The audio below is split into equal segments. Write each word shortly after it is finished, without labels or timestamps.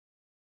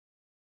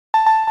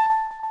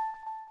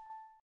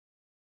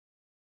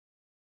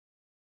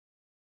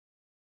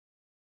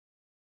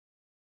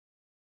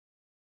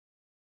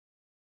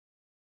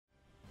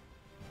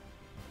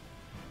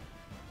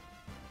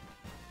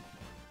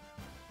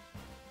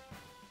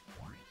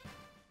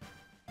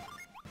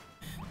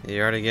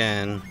Here it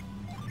again.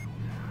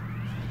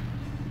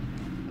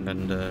 And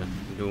then the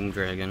Doom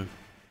Dragon.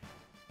 I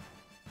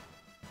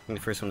think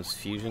the first one was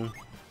Fusion.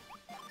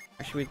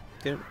 Actually, we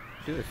didn't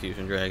do the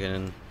Fusion Dragon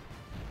in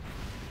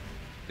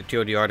the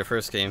TODR, the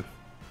first game.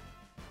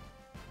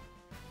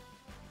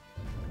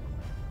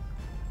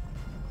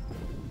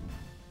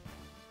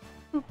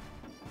 Is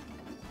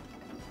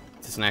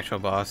this an actual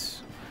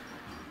boss?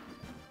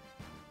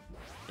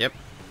 Yep.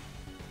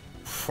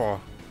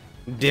 Oh,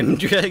 Dim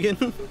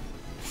Dragon?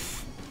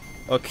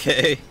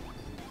 Okay.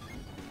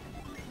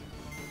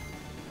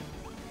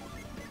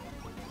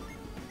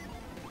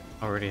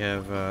 Already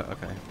have,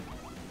 okay.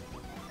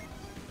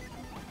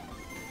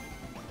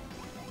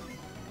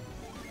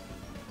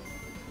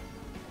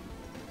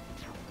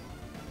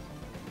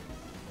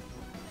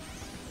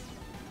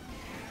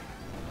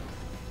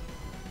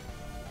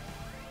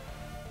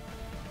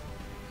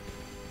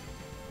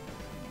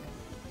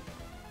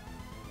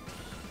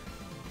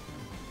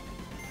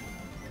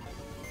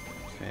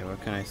 Okay,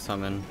 what can I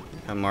summon?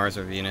 Mars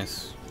or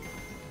Venus?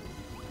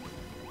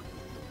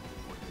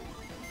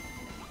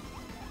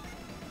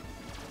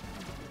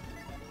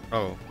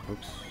 Oh,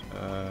 oops.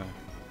 The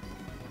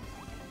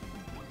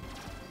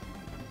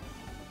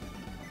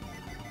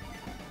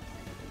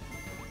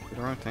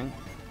wrong thing.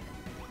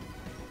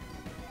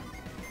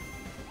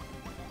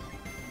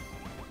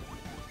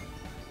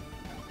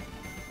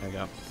 There we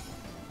go.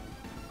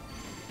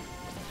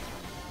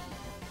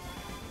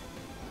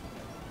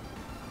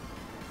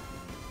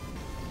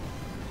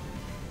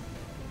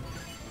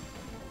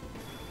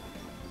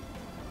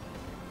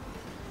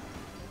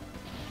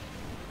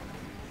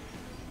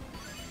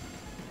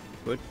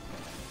 Good.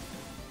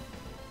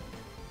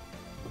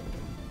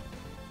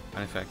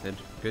 Unaffected.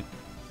 Good.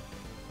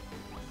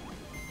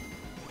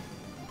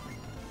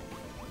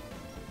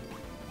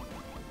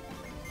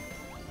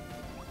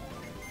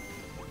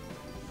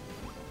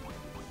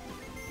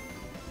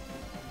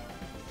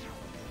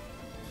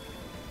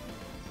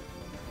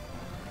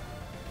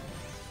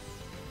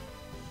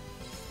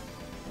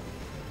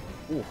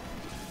 Ooh.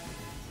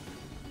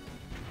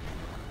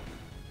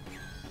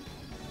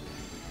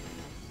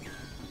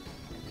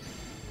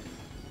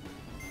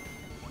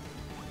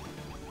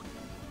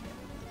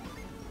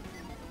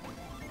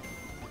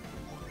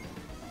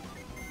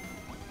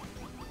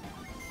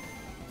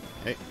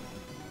 Hey.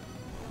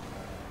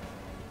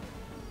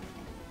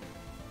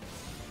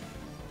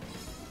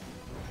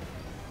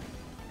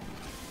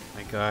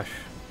 My gosh.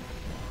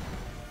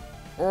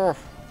 Oh.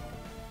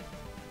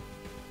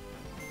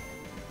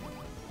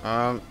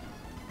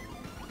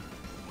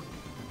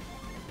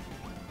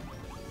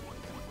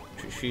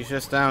 She's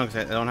just down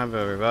because I don't have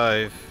a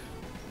revive.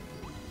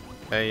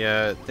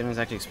 I didn't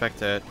actually expect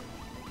that.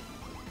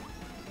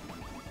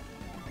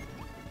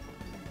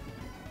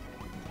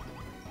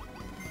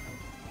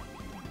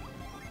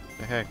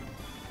 The heck?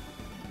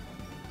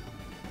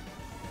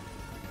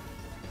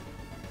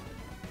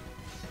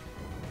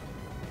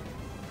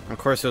 Of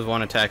course, it was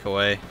one attack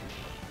away.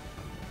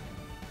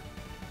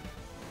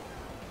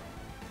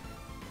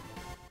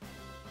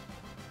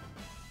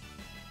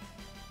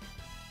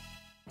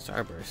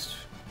 Starburst.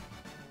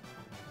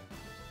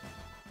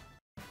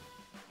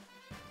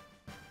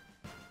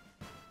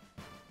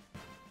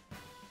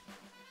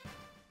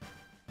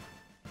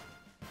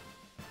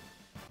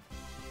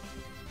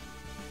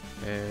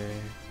 Okay.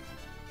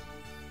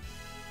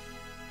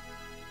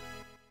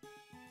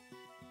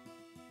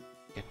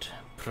 Get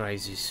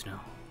prizes now.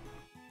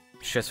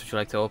 Chest would you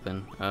like to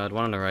open? The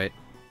one on the right.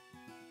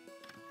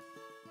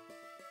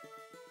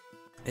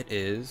 It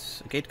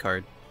is a gate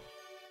card.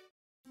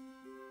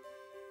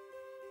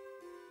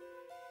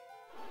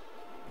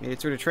 Made it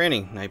through the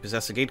training. Now you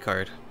possess a gate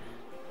card.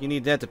 You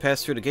need that to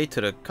pass through the gate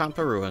to the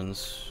Kampa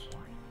ruins.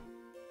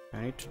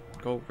 I need to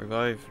go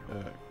revive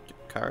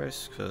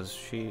Karis because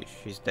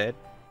she's dead.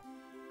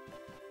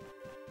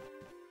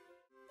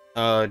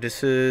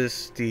 This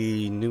is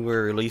the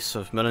newer release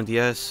of Melon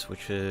DS,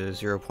 which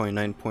is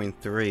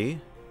 0.9.3. I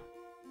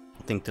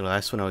think the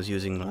last one I was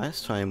using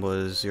last time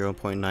was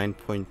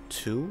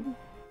 0.9.2.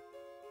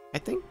 I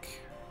think,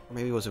 or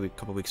maybe it was a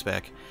couple weeks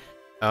back.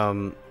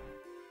 Yeah,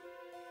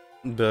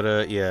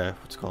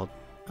 what's it called?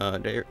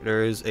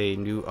 There is a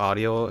new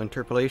audio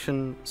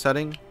interpolation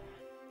setting.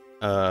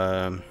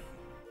 Setting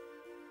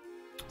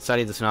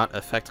does not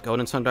affect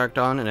Golden Sun Dark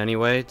Dawn in any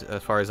way,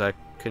 as far as I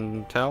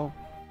can tell.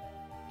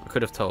 I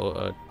could have told,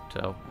 I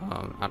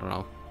don't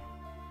know.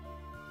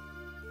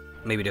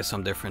 Maybe there's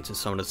some difference in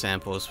some of the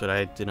samples, but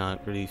I did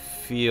not really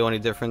feel any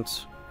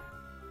difference.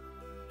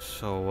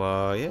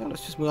 So, yeah,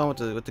 let's just move on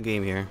with the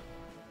game here.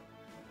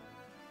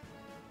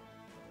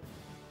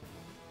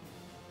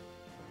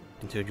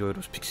 To enjoy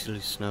those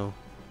pixely snow.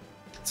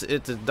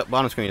 The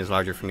bottom screen is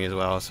larger for me as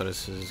well, so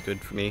this is good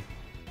for me.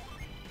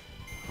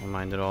 I don't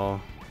mind at all.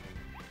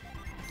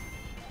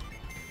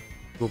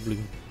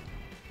 Goblin.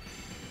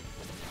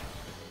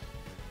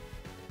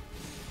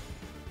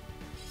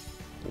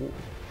 Oh.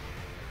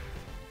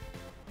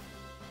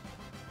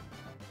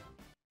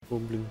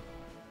 Goblin.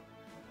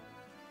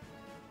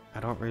 I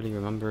don't really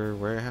remember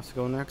where I have to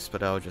go next,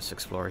 but I'll just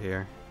explore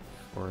here.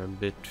 for a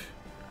bit.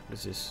 What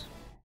is this?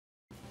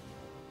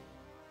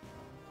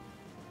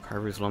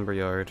 Carver's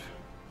Lumberyard.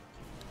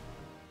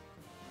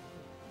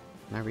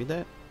 Can I read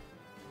that?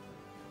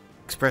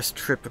 Express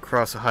trip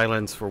across the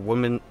highlands for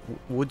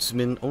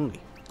woodsmen only.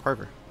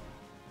 Carver.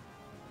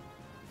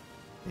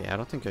 Yeah, I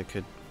don't think I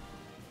could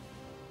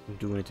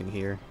do anything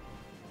here.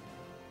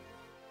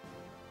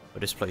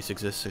 But this place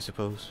exists, I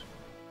suppose.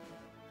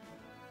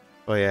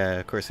 Oh yeah,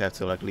 of course I have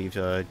to like leave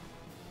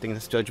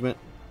Dingus Judgment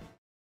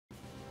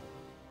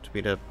to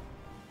be the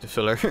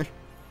filler.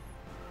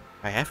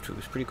 I have to,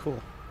 it's pretty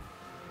cool.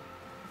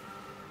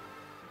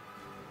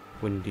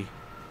 Windy.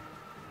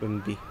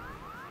 Windy.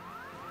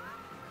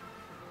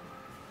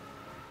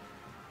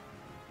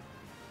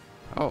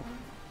 Oh.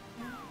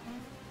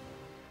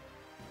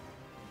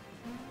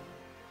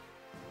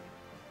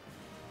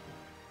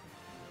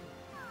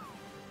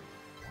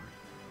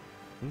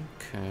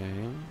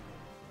 Okay.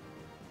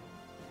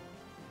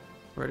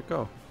 Where'd it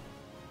go?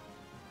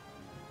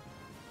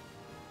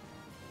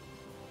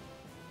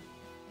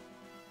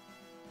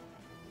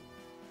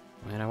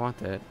 Man, I want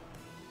that.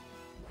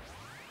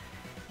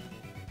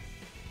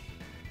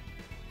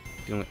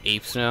 Doing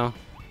apes now?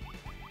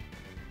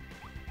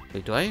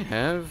 Wait, do I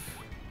have...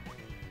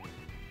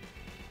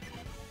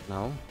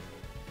 No?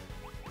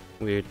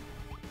 Weird.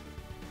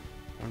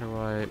 Wonder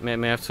why...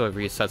 May have to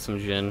reset some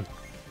Jin.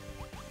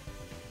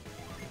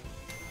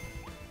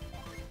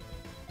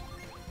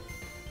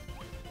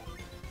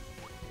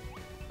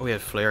 Oh, we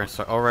had Flare and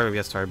Star... Oh, right, we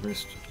had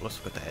Starburst.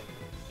 Let's look at that.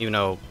 Even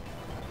though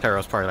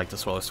Peril's probably like the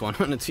slowest one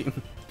on the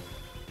team.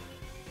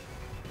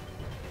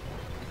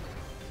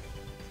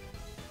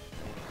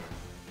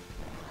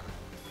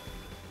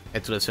 I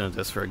had to listen to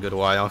this for a good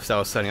while because I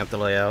was setting up the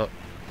layout.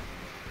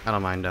 I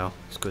don't mind though.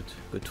 It's good.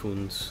 Good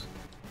tunes.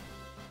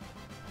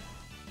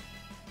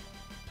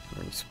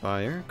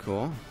 Inspire,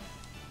 cool.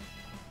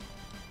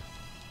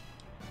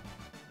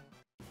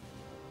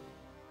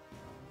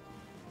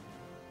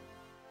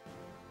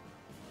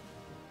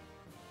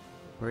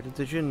 Where did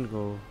the Jin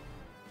go?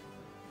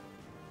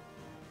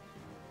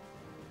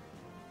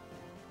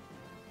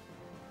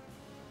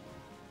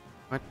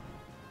 What?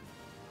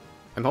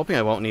 I'm hoping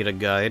I won't need a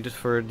guide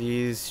for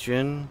these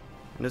Jin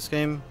in this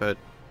game, but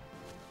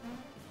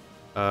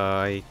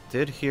I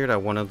did hear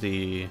that one of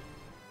the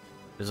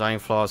design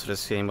flaws of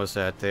this game was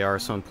that there are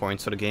some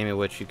points of the game in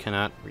which you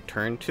cannot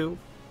return to,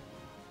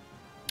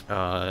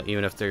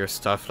 even if there's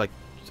stuff like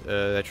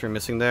that you're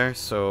missing there.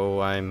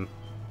 So I'm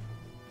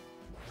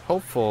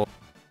hopeful.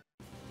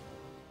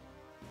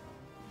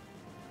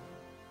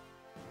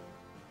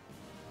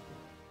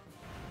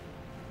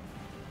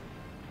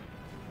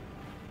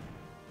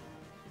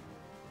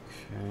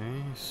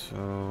 Okay,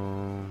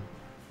 so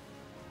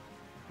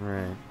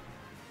right.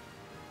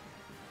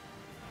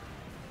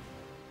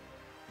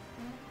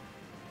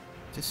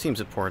 This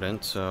seems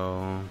important,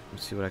 so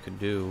let's see what I could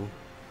do.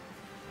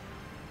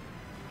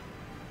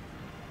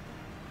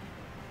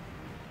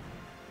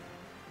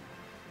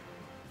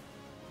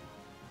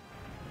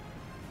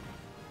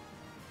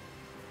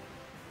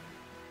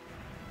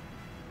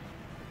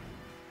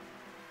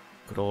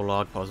 Good old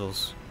log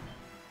puzzles.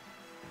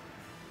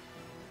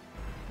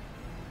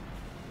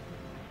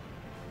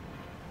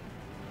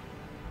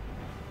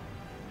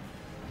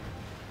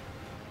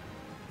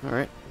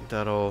 Alright,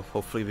 that'll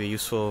hopefully be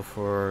useful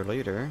for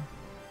later.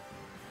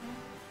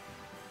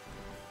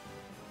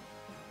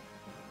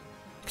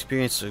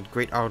 Experience the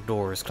great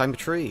outdoors. Climb a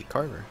tree,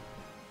 Carver.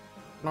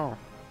 No.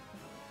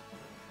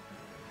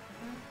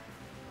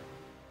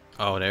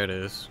 Oh, there it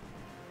is.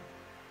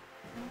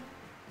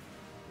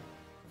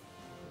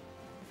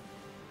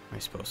 Am I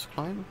supposed to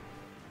climb?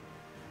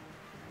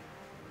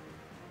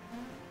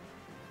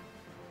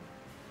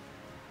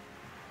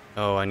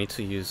 Oh, I need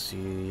to use the,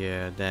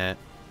 yeah, that.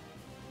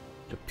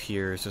 The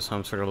piers or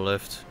some sort of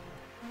lift.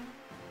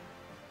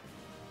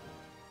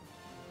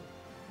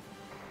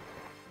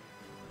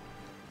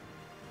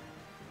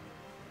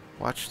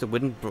 Watch the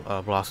wind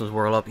blossoms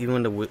whirl up even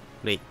when the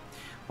wait.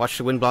 Watch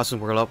the wind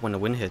blossoms whirl up when the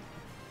wind hit.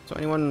 So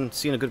anyone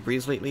seen a good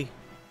breeze lately?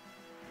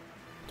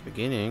 At the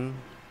beginning,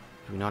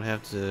 do we not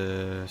have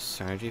the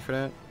synergy for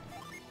that?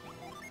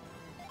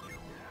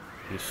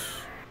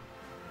 Yeesh.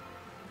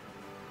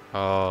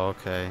 Oh,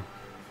 okay.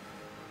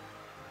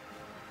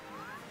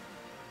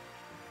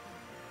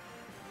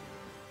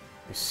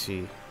 I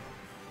see.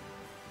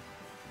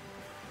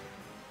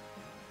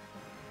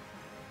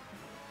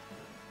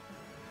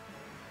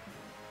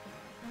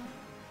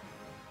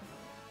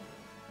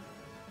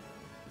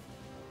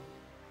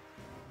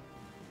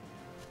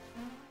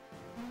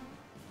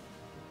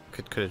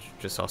 Could have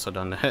just also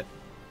done that.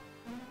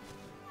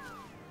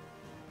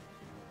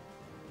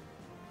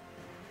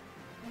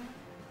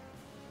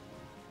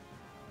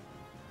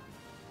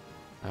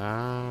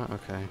 Ah,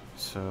 okay.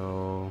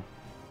 So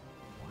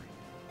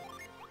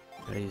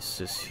place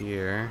this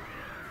here.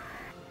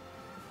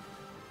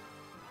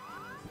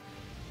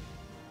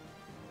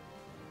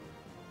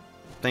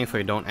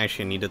 Thankfully, I don't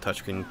actually need a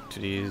touchscreen to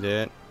do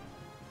that.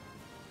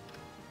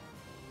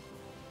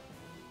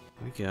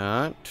 We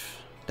got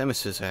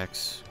Demis's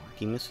axe.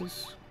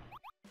 Demis's?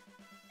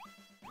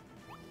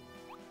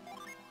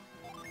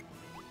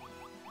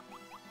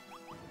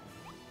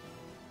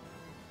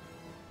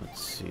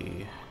 Let's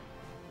see.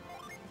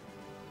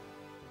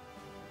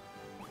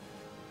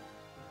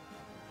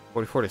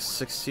 44 to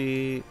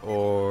 60,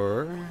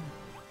 or...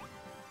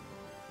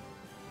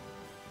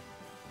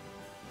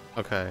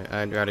 Okay,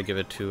 I'd rather give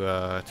it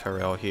to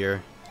Tyrell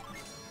here.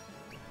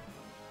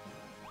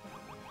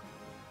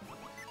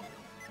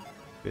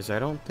 Because I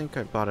don't think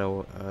I bought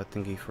a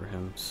thingy for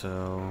him,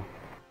 so...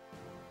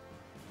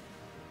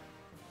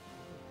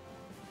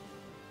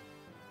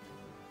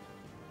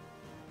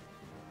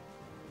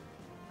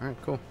 Alright,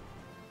 cool.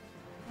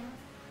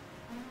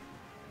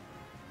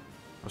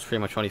 That's pretty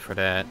much money for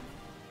that.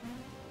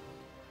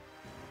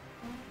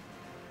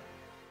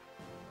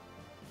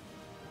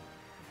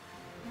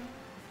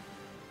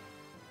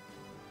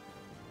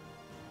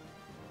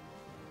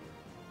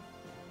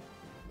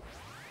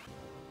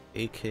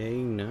 AK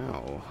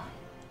now.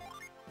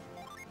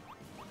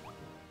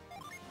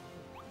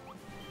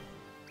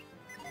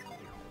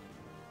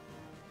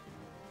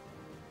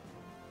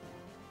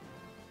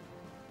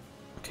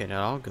 Okay, that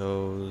all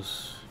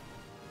goes.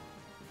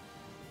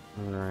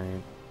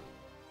 Alright.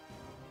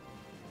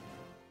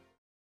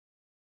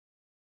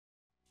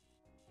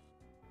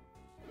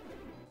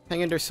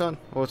 Hang in there, son.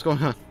 What's going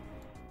on?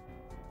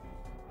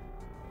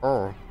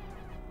 Oh.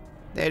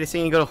 Daddy, this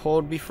ain't gonna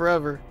hold me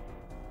forever.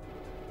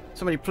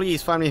 Somebody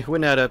please find me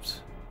wind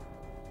adepts.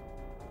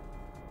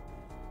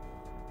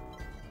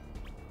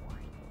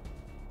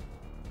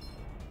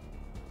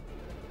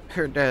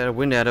 Heard that a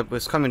wind adept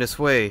was coming this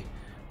way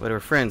with her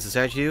friends. Is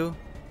that you?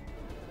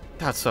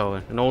 Thought so.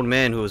 An old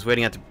man who was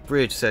waiting at the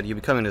bridge said you'd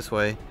be coming this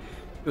way.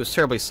 He was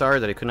terribly sorry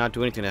that he could not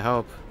do anything to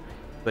help,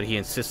 but he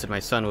insisted my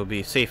son would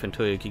be safe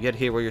until you could get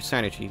here with your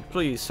sanity.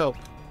 Please help.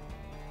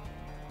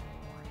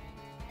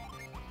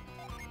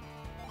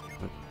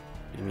 What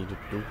do you need to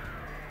do?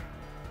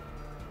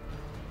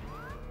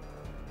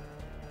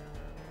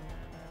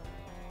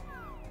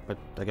 But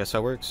I guess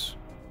that works.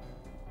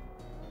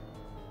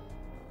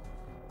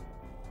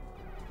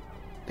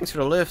 Thanks for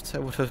the lift. I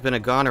would have been a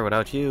goner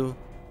without you.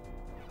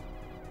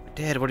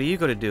 Dad, what are you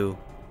gonna do?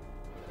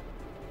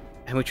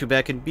 I want you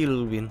back in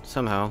Bilbin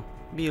somehow.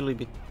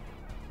 Bilbin.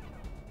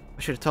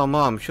 I should have told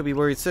Mom. She'll be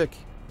worried sick.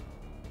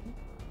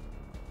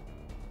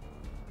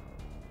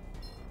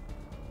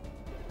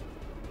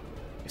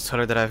 Just tell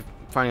her that I'm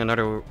finding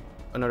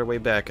another way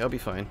back. I'll be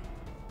fine.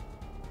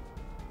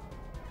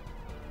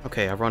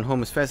 Okay, I'll run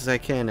home as fast as I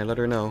can and let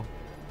her know.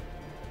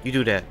 You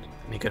do that.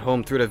 Make it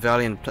home through the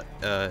valley in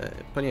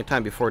plenty of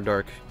time before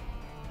dark.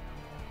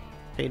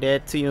 Hey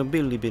Dad, see you in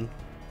Bilbin.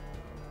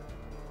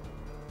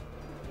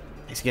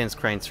 Thanks again,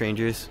 crying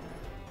strangers.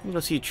 You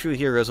don't see true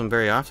heroism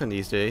very often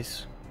these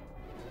days.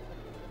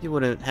 You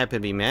wouldn't happen to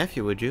be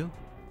Matthew, would you?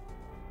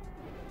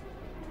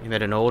 We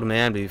met an old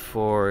man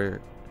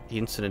before the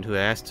incident who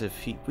asked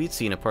if we'd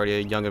seen a party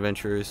of young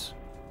adventurers.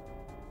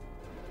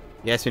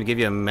 He asked me to give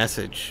you a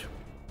message.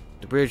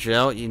 The bridge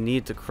out, you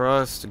need to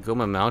cross the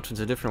Goma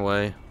Mountains a different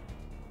way.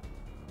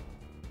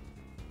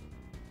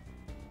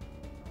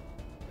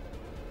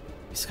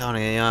 He's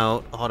scouting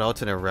out all the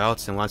alternate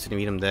routes and wants you to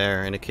meet him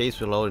there, in a cave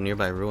below the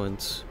nearby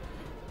ruins.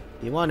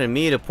 He wanted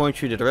me to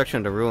point you the direction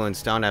of the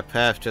ruins, down that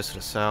path just to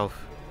the south.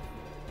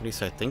 At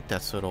least I think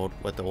that's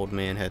what the old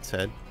man had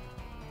said.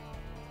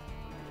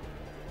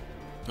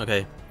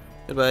 Okay,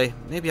 goodbye.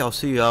 Maybe I'll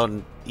see you out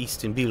in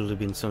Eastern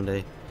Bilbin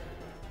someday.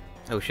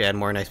 I wish I had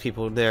more nice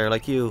people there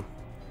like you.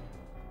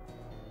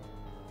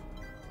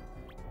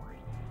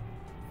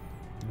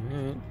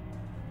 Alright.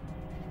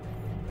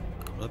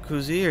 Look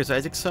who's here, it's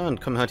Isaac's son.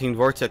 Come hunting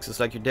vortexes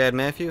like your dad,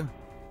 Matthew.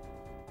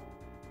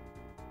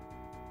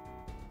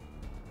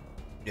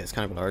 Yeah, it's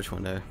kind of a large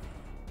one there.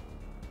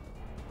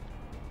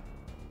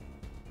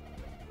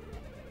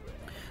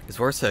 This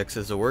vortex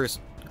is the worst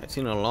I've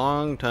seen in a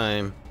long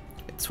time.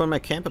 It's torn my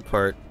camp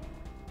apart.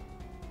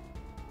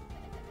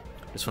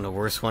 It's one of the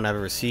worst one I've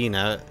ever seen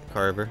at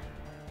Carver.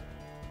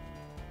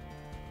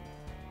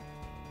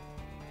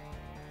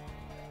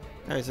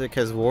 Isaac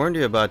has warned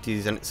you about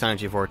these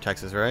energy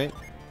vortexes, right?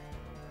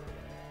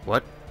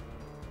 What?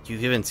 You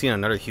haven't seen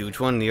another huge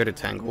one near the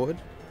Tanglewood?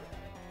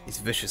 These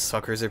vicious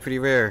suckers are pretty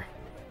rare.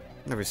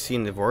 I've never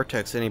seen the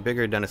vortex any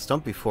bigger than a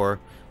stump before,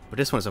 but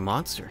this one's a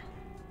monster.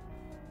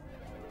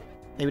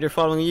 Maybe they're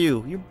following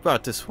you. You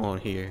brought this one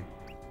here.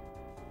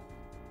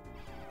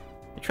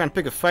 You trying to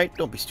pick a fight?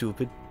 Don't be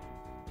stupid.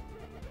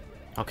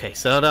 Okay,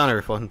 settle down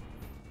everyone.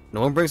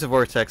 No one brings the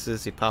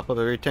vortexes. They pop up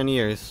every 10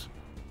 years.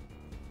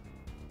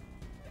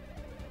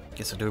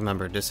 Guess I do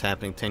remember this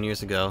happening 10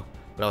 years ago,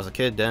 but I was a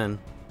kid then.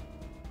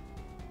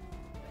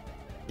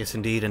 Yes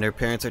indeed, and their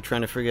parents are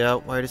trying to figure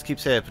out why this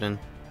keeps happening.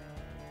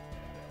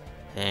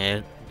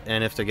 And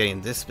if they're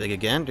getting this big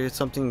again, there's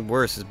something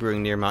worse is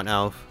brewing near Mount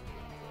Alf.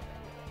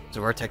 The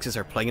vortexes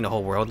are plaguing the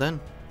whole world then?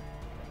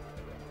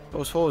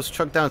 Those holes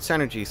chuck down its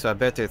energy, so I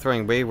bet they're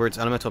throwing Wayward's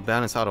elemental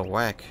balance out of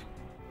whack.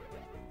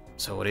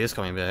 So it is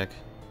coming back.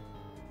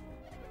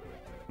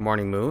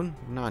 Morning Moon?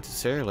 Not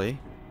necessarily.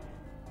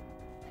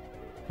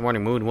 The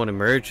Morning Moon won't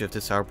emerge if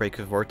this outbreak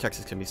of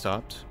vortexes can be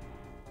stopped.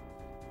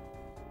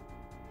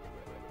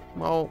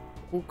 Well,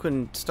 who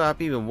can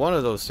stop even one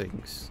of those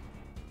things?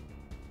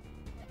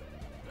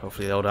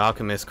 Hopefully the old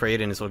alchemist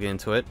Kraden will get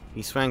into it.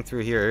 He swang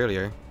through here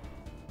earlier.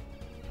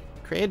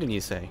 Kraden,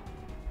 you say?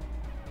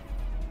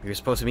 You're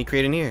supposed to meet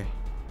Kraden here.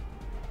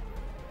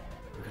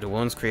 You're the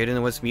ones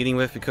Kraden was meeting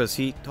with because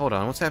he... Hold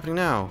on, what's happening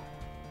now?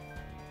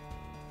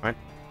 What?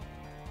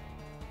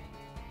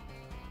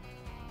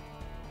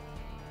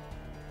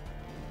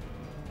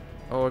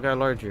 Oh, it got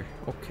larger.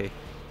 Okay.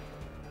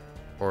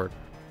 Or...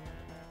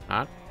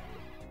 not?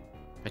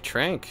 A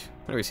trank.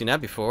 I've never seen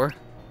that before.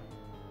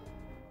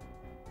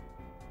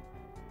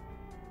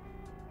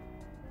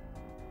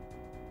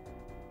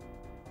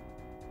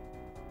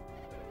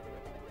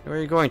 Where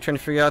are you going? Trying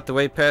to figure out the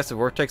way past the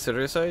vortex to the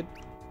other side?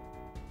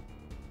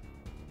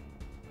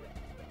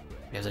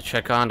 We have to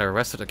check on the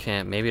rest of the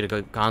camp. Maybe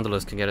the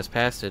gondolas can get us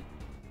past it.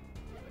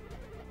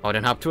 Oh,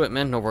 then hop to it,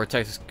 man. No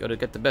vortex is gonna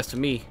get the best of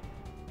me.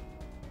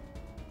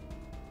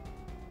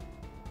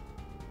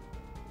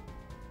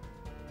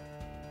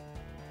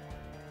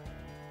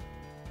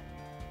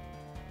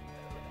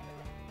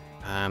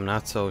 I'm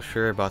not so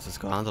sure about this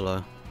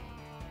gondola.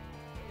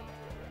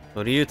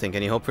 What do you think?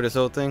 Any hope for this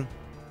whole thing?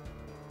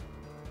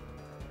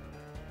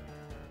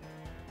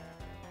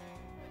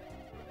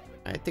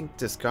 I think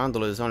this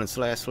gondola is on its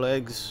last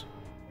legs.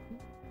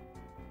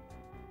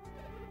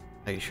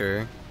 Are you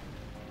sure?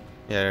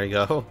 Yeah, there you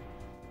go.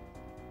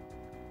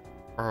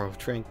 Oh,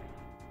 drink.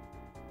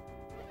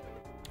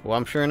 Well,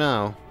 I'm sure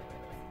now.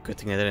 Good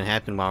thing that didn't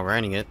happen while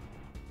riding it.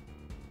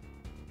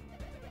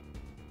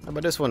 How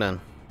about this one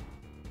then?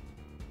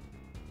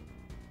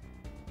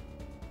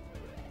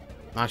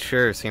 Not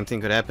sure. Same thing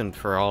could happen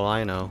for all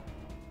I know.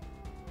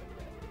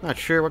 Not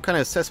sure. What kind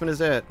of assessment is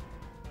that?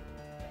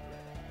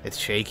 It's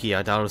shaky.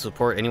 I doubt it'll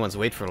support anyone's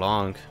weight for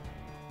long.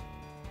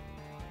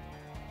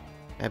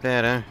 That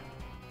bad, huh?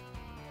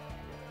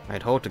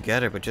 I'd hold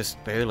together, but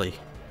just barely.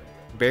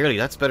 Barely.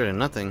 That's better than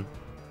nothing.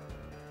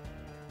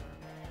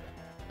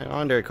 Hang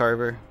on there,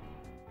 Carver.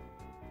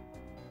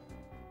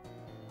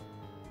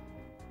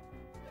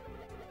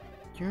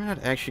 You're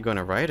not actually going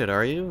to ride it,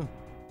 are you?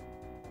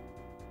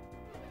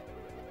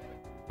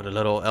 With a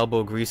little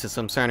elbow grease and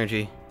some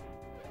synergy.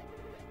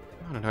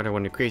 Not another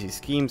one of your crazy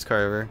schemes,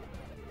 Carver.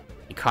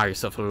 You call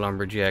yourself a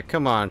lumberjack.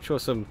 Come on, show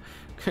some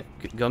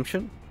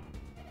gumption.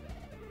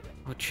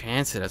 No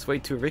chance. That's way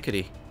too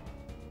rickety.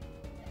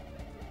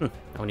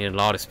 I need a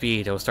lot of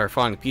speed. It'll start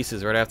falling to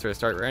pieces right after I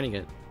start riding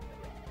it.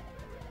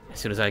 As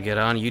soon as I get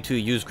on, you two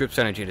use grip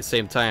synergy at the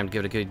same time to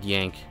give it a good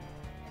yank.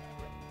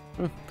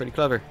 Pretty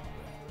clever.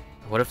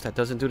 What if that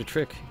doesn't do the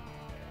trick?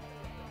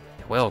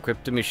 Well,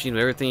 grip the machine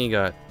with everything you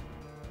got.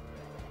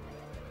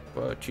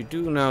 But you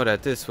do know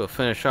that this will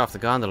finish off the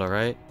gondola,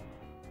 right?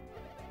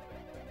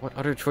 What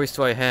other choice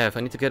do I have?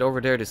 I need to get over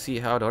there to see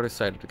how the other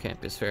side of the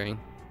camp is faring.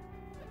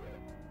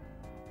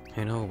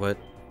 I know, but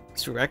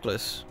it's too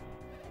reckless.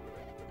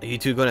 Are you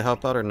two gonna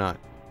help out or not?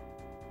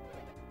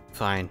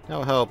 Fine,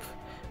 I'll help.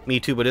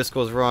 Me too, but this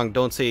goes wrong.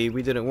 Don't say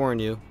we didn't warn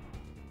you.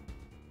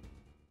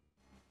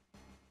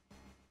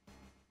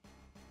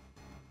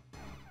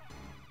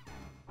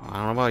 I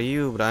don't know about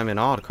you, but I'm in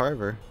awe of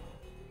Carver.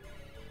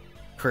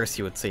 Of course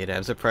he would say that.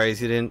 I'm surprised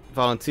he didn't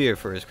volunteer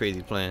for his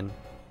crazy plan.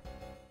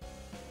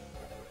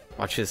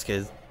 Watch this,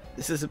 kids.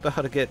 This is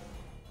about to get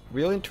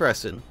real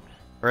interesting.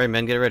 Alright,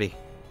 men, get ready.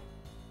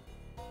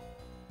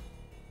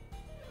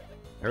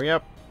 Hurry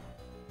up.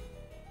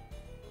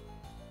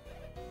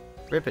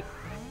 Rip it.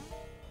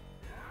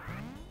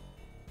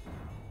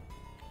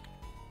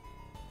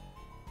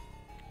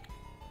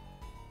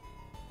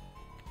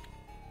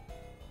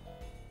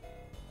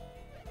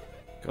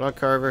 Good luck,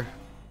 Carver.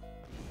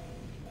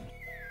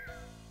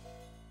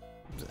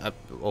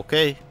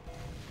 Okay.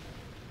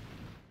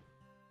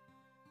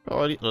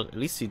 Oh, at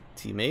least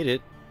he made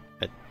it.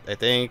 I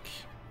think.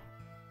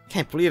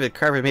 Can't believe it.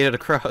 Carver made it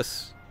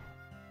across.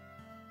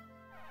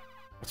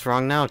 What's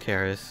wrong now,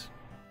 Karis?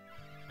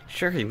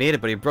 Sure, he made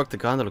it, but he broke the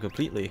gondola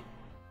completely.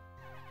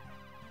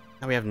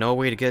 Now we have no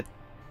way to get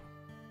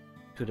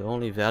to the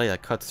only valley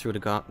that cuts through the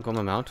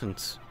Goma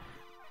Mountains.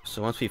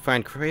 So once we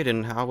find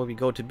Kraden, how will we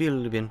go to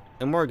Bilbin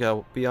and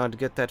Morgau beyond to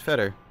get that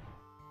feather?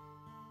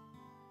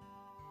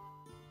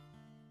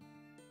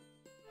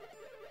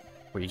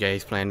 Were you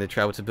guys planning to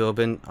travel to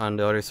Bilbin on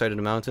the other side of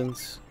the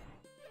mountains?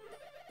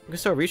 We can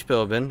still reach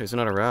Bilbin. There's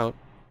another route.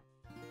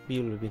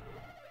 Bilbin.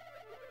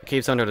 The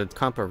caves under the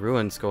Kampa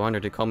ruins go under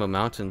the Goma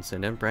Mountains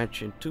and then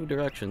branch in two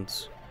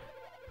directions.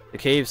 The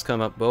caves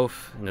come up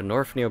both in the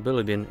north near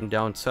Bilbin and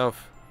down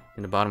south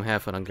in the bottom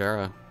half of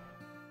Angara.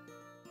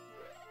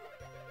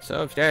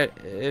 So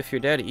if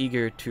you're that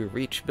eager to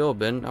reach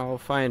Bilbin, I'll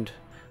find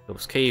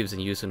those caves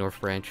and use the north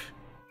branch.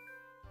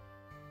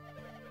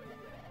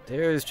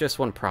 There's just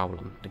one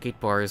problem. The gate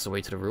bar is the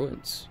way to the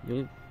ruins. You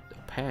need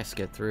a pass to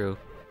get through.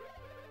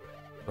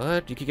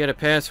 But you could get a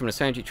pass from the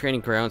Sanji training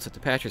grounds at the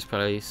Patcher's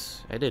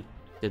Place. I did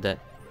that.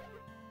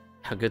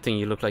 A good thing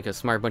you look like a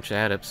smart bunch of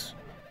adepts.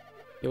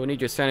 You will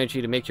need your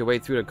sanity to make your way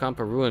through the Kampa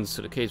ruins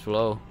to the caves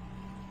below.